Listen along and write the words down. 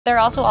There are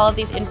also all of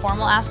these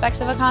informal aspects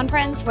of a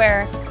conference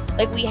where,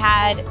 like, we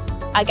had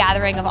a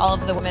gathering of all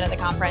of the women at the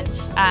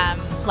conference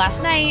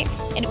last night,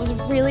 and it was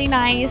really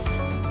nice,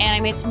 and I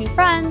made some new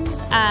friends.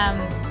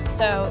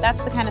 So that's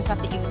the kind of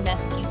stuff that you would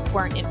miss if you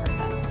weren't in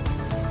person.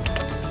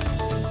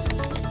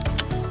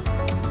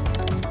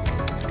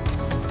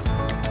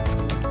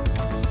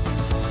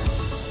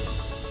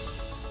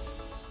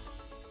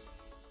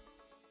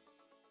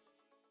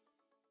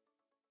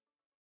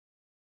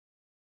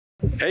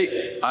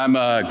 Hey, I'm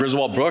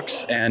Griswald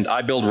Brooks, and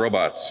I build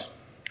robots.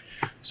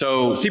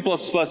 So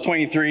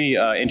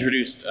C++23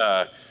 introduced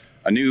a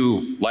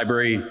new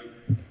library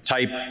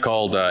type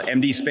called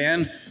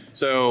mdspan.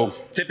 So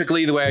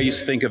typically the way I used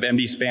to think of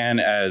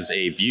mdspan as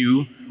a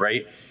view,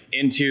 right,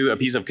 into a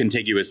piece of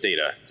contiguous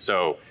data.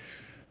 So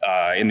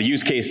in the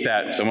use case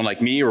that someone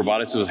like me,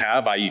 robotics, would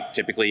have, I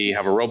typically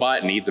have a robot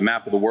and needs a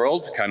map of the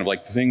world, kind of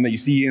like the thing that you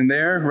see in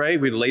there, right,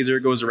 where the laser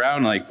goes around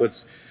and like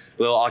puts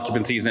little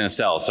occupancies in a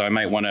cell. So I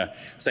might want to,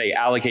 say,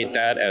 allocate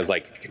that as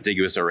like a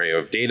contiguous array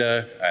of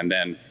data, and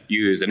then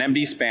use an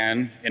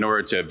mdspan in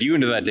order to view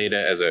into that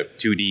data as a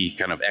 2D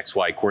kind of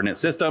XY coordinate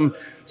system,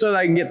 so that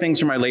I can get things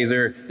from my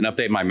laser and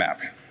update my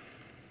map.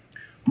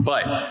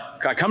 But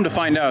I come to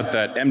find out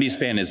that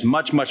mdspan is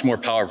much, much more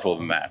powerful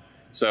than that.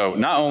 So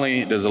not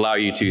only does it allow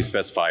you to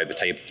specify the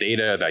type of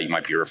data that you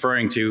might be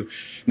referring to,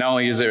 not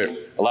only does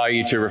it allow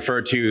you to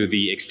refer to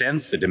the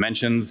extents, the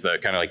dimensions, the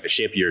kind of like the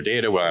shape of your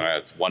data, whether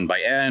it's 1 by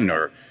n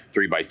or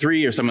 3 by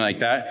 3 or something like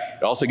that.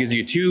 It also gives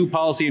you 2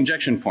 policy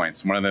injection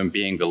points, one of them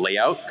being the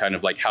layout, kind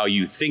of like how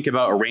you think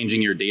about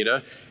arranging your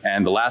data,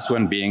 and the last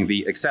one being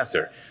the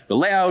accessor. The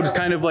layout is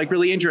kind of like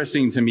really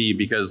interesting to me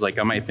because like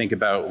I might think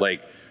about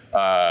like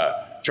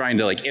trying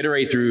to like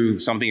iterate through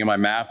something in my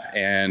map,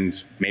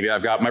 and maybe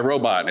I've got my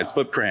robot and its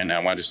footprint, and I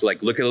want to just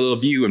like look at a little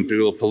view and do a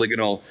little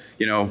polygonal,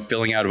 you know,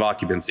 filling out of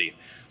occupancy.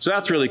 So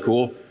that's really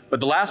cool.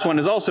 But the last one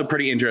is also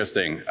pretty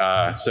interesting.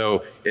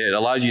 So it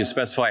allows you to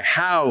specify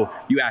how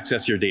you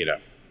access your data.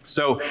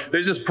 So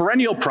there's this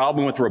perennial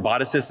problem with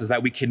roboticists is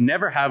that we can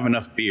never have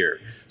enough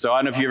beer. So I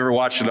don't know if you ever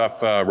watched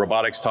enough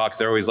robotics talks.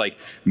 They're always like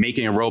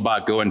making a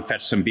robot go and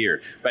fetch some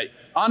beer. But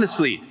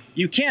honestly,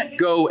 you can't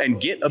go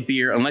and get a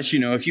beer unless you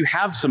know if you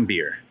have some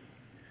beer.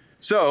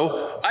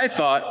 So I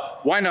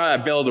thought, why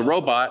not build a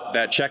robot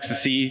that checks to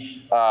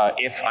see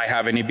if I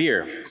have any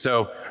beer?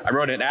 So I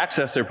wrote an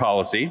accessor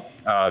policy.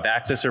 The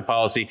accessor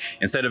policy,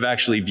 instead of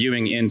actually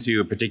viewing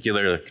into a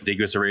particular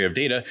contiguous array of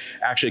data,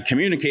 actually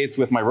communicates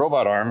with my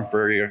robot arm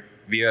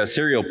via a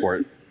serial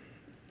port.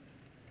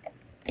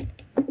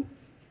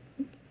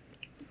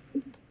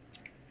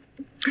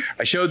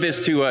 I showed this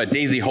to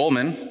Daisy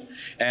Holman,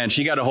 and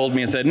she got a hold of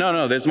me and said,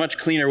 no, there's a much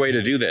cleaner way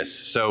to do this.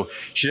 So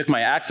she took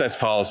my access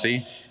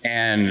policy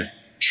and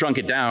shrunk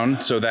it down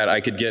so that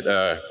I could get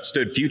a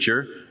stood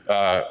future,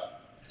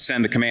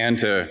 send the command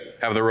to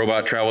have the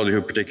robot travel to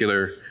a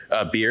particular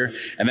beer.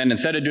 And then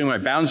instead of doing my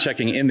bounds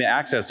checking in the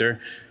accessor,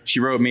 she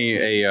wrote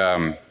me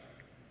a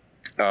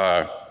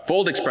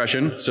fold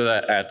expression so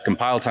that at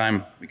compile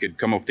time, we could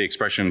come up with the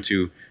expression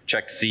to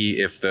check to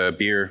see if the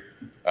beer,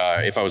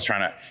 if I was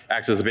trying to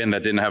access a bin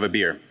that didn't have a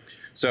beer.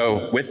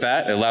 So with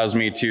that, it allows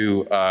me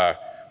to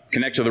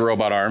connect to the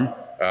robot arm,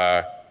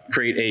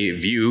 create a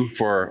view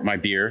for my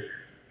beer,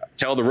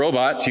 tell the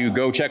robot to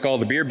go check all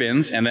the beer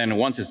bins, and then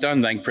once it's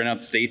done, I can print out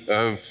the state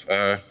of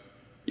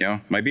you know,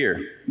 my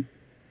beer.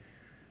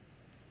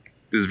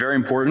 This is very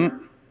important.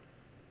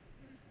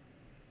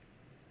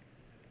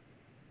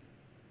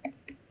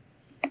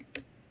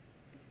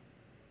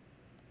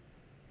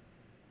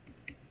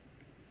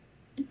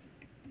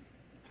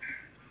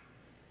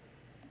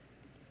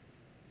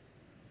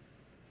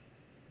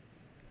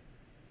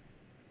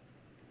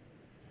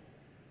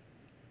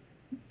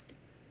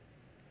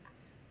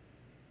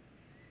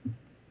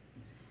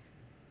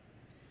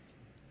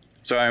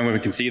 So I don't know if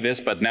we can see this,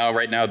 but now,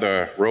 right now,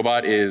 the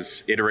robot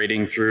is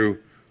iterating through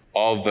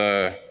all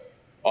the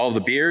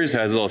beers,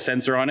 has a little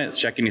sensor on it, it's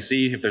checking to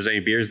see if there's any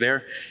beers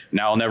there.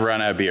 Now I'll never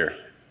run out of beer.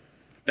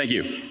 Thank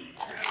you.